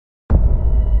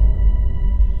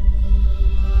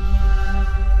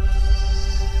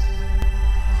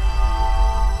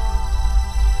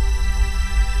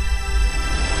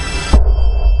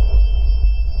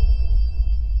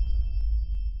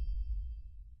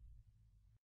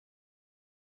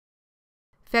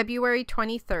February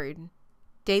 23rd,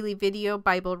 Daily Video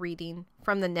Bible Reading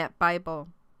from the Net Bible.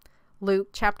 Luke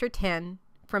chapter 10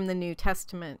 from the New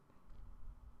Testament.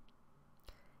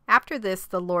 After this,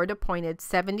 the Lord appointed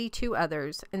 72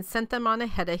 others and sent them on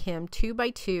ahead of him 2 by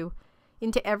 2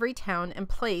 into every town and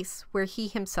place where he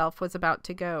himself was about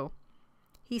to go.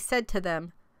 He said to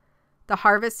them, "The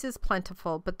harvest is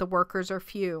plentiful, but the workers are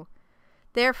few.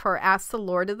 Therefore ask the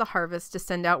Lord of the harvest to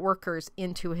send out workers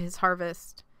into his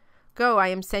harvest. Go, I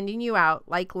am sending you out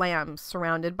like lambs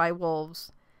surrounded by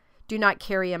wolves. Do not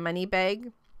carry a money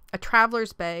bag, a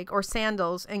traveler's bag, or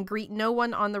sandals, and greet no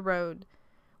one on the road.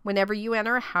 Whenever you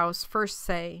enter a house, first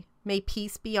say, 'May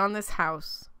peace be on this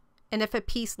house.' And if a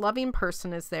peace-loving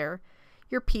person is there,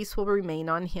 your peace will remain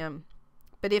on him.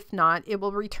 But if not, it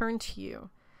will return to you.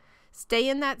 Stay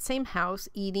in that same house,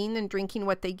 eating and drinking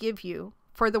what they give you,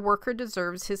 for the worker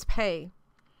deserves his pay.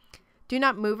 Do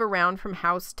not move around from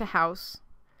house to house.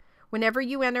 Whenever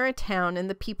you enter a town and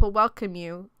the people welcome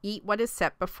you, eat what is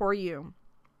set before you.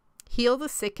 Heal the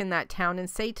sick in that town and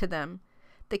say to them,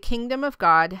 'The kingdom of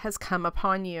God has come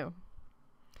upon you.'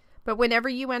 But whenever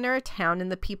you enter a town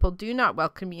and the people do not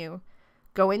welcome you,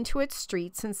 go into its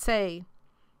streets and say,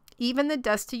 'Even the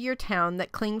dust of your town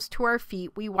that clings to our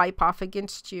feet we wipe off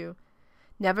against you.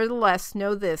 Nevertheless,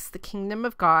 know this, the kingdom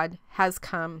of God has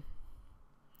come.'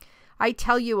 I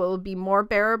tell you, it will be more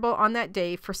bearable on that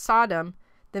day for Sodom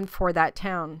than for that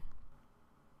town.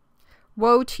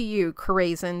 Woe to you,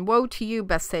 Chorazin! Woe to you,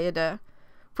 Bethsaida!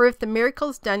 For if the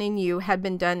miracles done in you had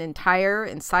been done in Tyre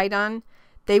and Sidon,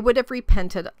 they would have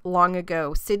repented long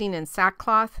ago, sitting in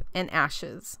sackcloth and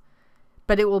ashes.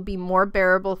 But it will be more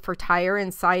bearable for Tyre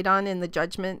and Sidon in the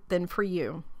judgment than for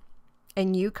you.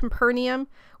 And you, Capernaum,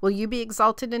 will you be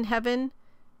exalted in heaven?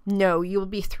 No, you will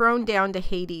be thrown down to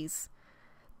Hades.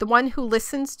 The one who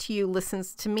listens to you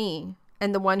listens to me,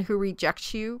 and the one who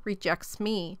rejects you rejects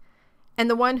me, and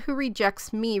the one who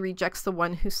rejects me rejects the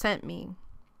one who sent me."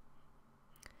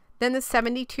 Then the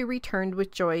 72 returned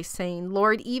with joy, saying,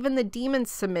 "Lord, even the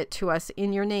demons submit to us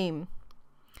in your name."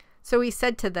 So he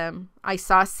said to them, "I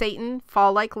saw Satan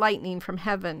fall like lightning from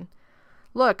heaven.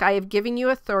 Look, I have given you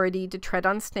authority to tread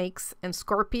on snakes and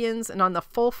scorpions and on the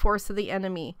full force of the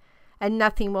enemy, and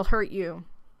nothing will hurt you.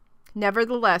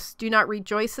 Nevertheless, do not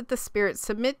rejoice that the spirits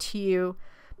submit to you,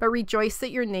 but rejoice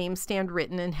that your names stand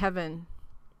written in heaven."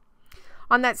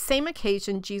 On that same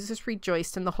occasion, Jesus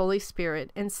rejoiced in the Holy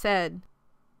Spirit and said,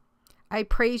 "I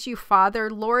praise you, Father,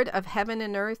 Lord of heaven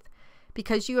and earth,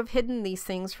 because you have hidden these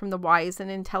things from the wise and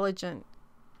intelligent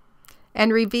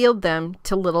and revealed them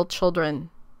to little children.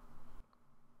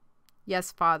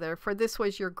 Yes, Father, for this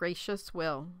was your gracious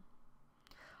will.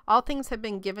 All things have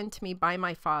been given to me by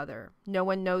my Father. No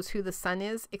one knows who the Son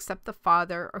is except the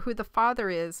Father, or who the Father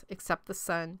is except the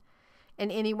Son,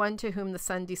 and anyone to whom the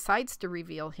Son decides to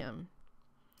reveal him."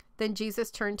 Then Jesus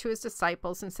turned to his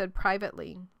disciples and said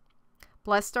privately,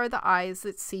 "Blessed are the eyes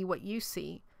that see what you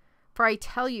see. For I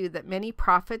tell you that many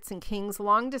prophets and kings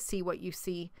longed to see what you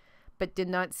see, but did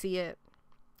not see it,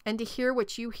 and to hear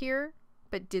what you hear,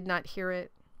 but did not hear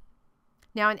it."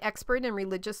 Now an expert in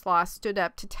religious law stood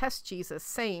up to test Jesus,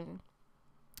 saying,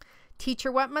 "Teacher,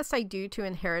 what must I do to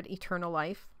inherit eternal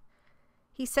life?"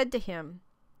 He said to him,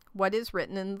 "What is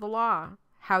written in the law?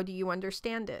 How do you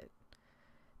understand it?"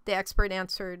 The expert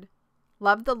answered,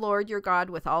 "Love the Lord your God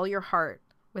with all your heart,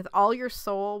 with all your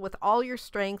soul, with all your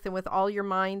strength, and with all your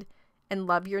mind, and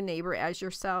love your neighbor as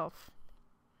yourself."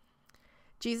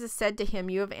 Jesus said to him,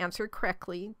 "You have answered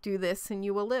correctly. Do this and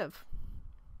you will live."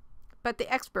 But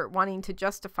the expert, wanting to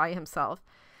justify himself,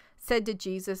 said to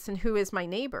Jesus, "And who is my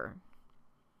neighbor?"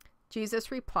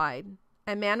 Jesus replied,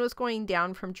 "A man was going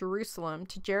down from Jerusalem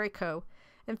to Jericho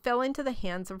and fell into the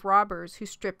hands of robbers, who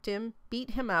stripped him,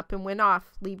 beat him up, and went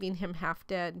off, leaving him half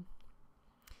dead.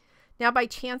 Now by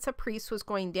chance a priest was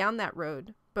going down that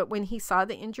road, but when he saw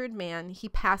the injured man, he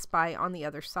passed by on the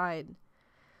other side.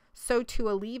 So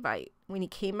too a Levite, when he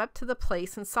came up to the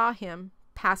place and saw him,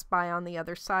 passed by on the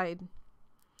other side.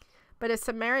 But a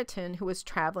Samaritan who was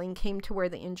traveling came to where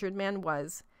the injured man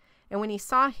was, and when he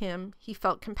saw him, he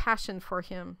felt compassion for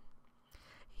him.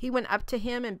 He went up to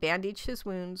him and bandaged his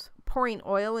wounds, pouring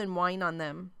oil and wine on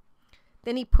them.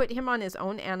 Then he put him on his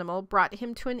own animal, brought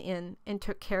him to an inn, and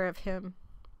took care of him.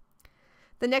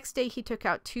 The next day he took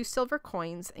out 2 silver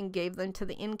coins and gave them to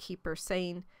the innkeeper,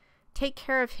 saying, 'Take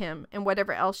care of him, and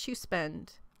whatever else you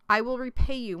spend, I will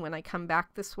repay you when I come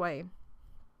back this way.'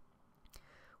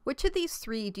 Which of these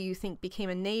 3 do you think became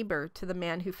a neighbor to the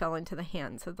man who fell into the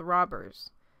hands of the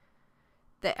robbers?"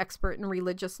 The expert in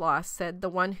religious law said, "The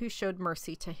one who showed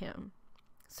mercy to him."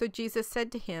 So Jesus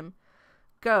said to him,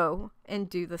 "Go and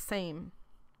do the same."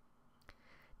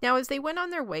 Now as they went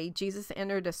on their way, Jesus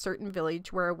entered a certain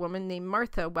village where a woman named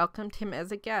Martha welcomed him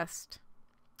as a guest.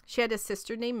 She had a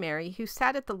sister named Mary who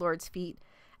sat at the Lord's feet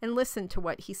and listened to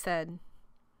what he said.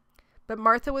 But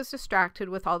Martha was distracted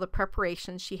with all the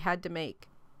preparations she had to make.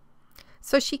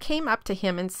 So she came up to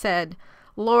him and said,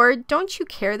 "Lord, don't you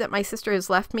care that my sister has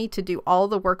left me to do all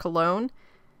the work alone?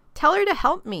 Tell her to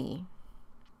help me."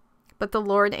 But the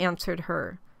Lord answered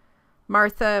her,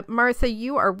 "Martha, Martha,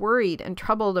 you are worried and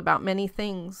troubled about many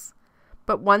things,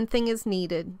 but one thing is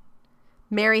needed.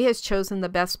 Mary has chosen the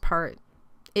best part.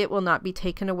 It will not be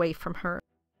taken away from her."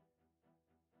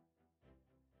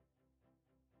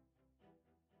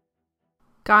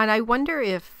 God, I wonder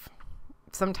if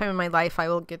sometime in my life I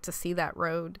will get to see that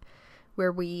road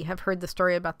where we have heard the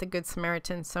story about the Good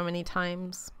Samaritan so many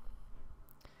times.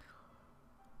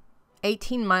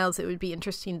 18 miles, it would be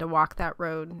interesting to walk that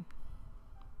road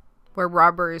where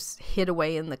robbers hid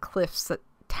away in the cliffs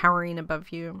towering above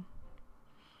you.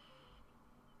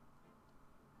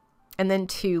 And then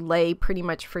to lay pretty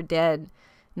much for dead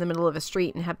in the middle of a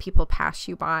street and have people pass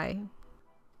you by.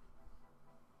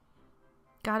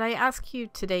 God, I ask you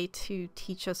today to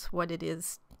teach us what it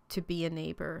is to be a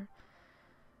neighbor.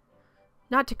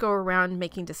 Not to go around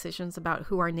making decisions about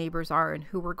who our neighbors are and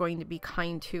who we're going to be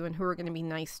kind to and who we're going to be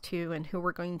nice to and who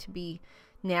we're going to be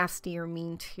nasty or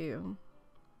mean to.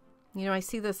 You know, I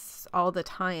see this all the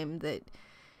time, that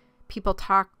people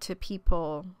talk to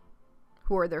people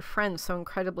who are their friends so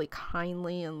incredibly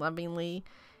kindly and lovingly,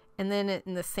 and then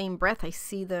in the same breath I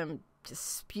see them just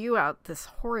spew out this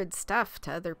horrid stuff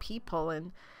to other people,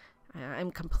 and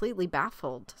I'm completely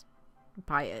baffled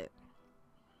by it.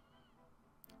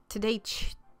 Today,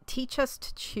 teach us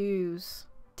to choose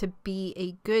to be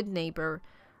a good neighbor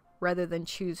rather than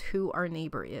choose who our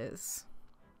neighbor is.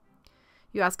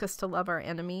 You ask us to love our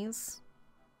enemies.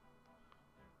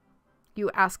 You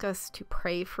ask us to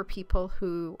pray for people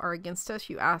who are against us.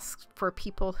 You ask for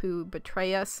people who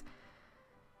betray us,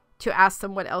 to ask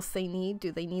them what else they need.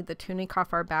 Do they need the tunic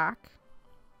off our back?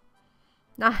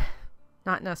 Not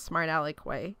in a smart aleck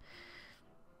way,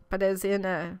 but as in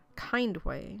a kind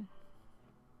way.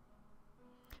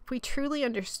 If we truly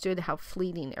understood how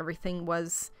fleeting everything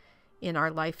was in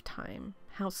our lifetime,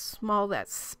 how small that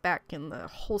speck in the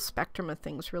whole spectrum of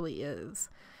things really is,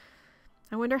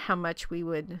 I wonder how much we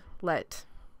would let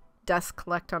dust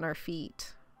collect on our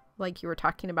feet, like you were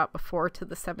talking about before, to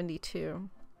the 72.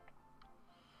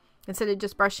 Instead of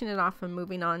just brushing it off and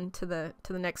moving on to the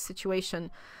next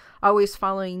situation, always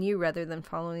following you rather than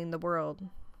following the world.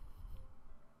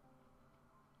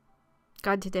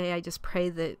 God, today I just pray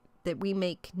that we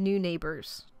make new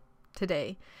neighbors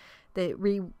today, that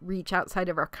we reach outside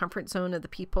of our comfort zone of the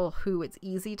people who it's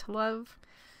easy to love.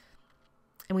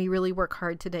 And we really work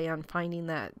hard today on finding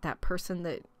that person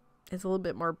that is a little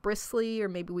bit more bristly, or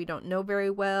maybe we don't know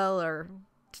very well, or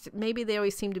maybe they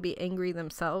always seem to be angry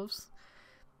themselves.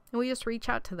 And we just reach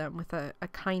out to them with a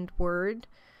kind word,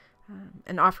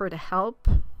 an offer to help.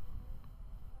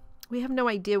 We have no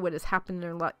idea what has happened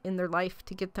in their life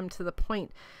to get them to the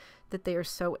point that they are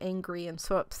so angry and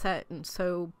so upset and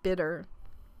so bitter.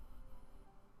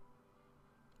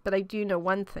 But I do know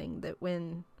one thing, that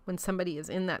when somebody is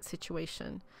in that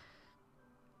situation,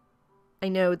 I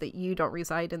know that you don't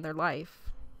reside in their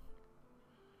life.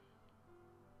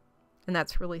 And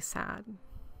that's really sad.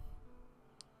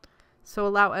 So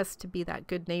allow us to be that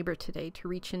good neighbor today, to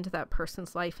reach into that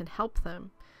person's life and help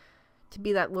them, to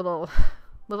be that little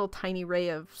tiny ray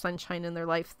of sunshine in their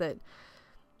life that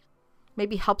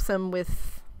maybe helps them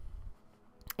with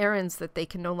errands that they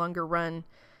can no longer run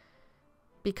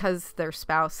because their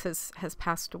spouse has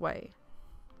passed away.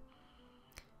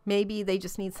 Maybe they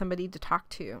just need somebody to talk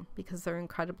to because they're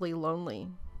incredibly lonely.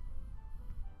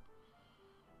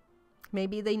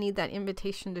 Maybe they need that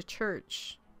invitation to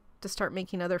church to start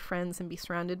making other friends and be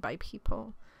surrounded by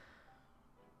people.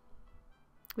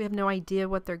 We have no idea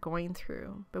what they're going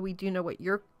through, but we do know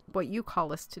what you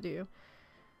call us to do,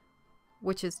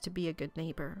 which is to be a good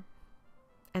neighbor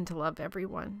and to love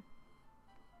everyone.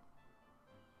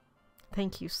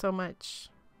 Thank you so much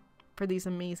for these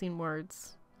amazing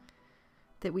words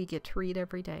that we get to read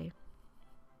every day.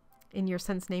 In your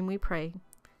Son's name we pray.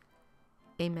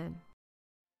 Amen.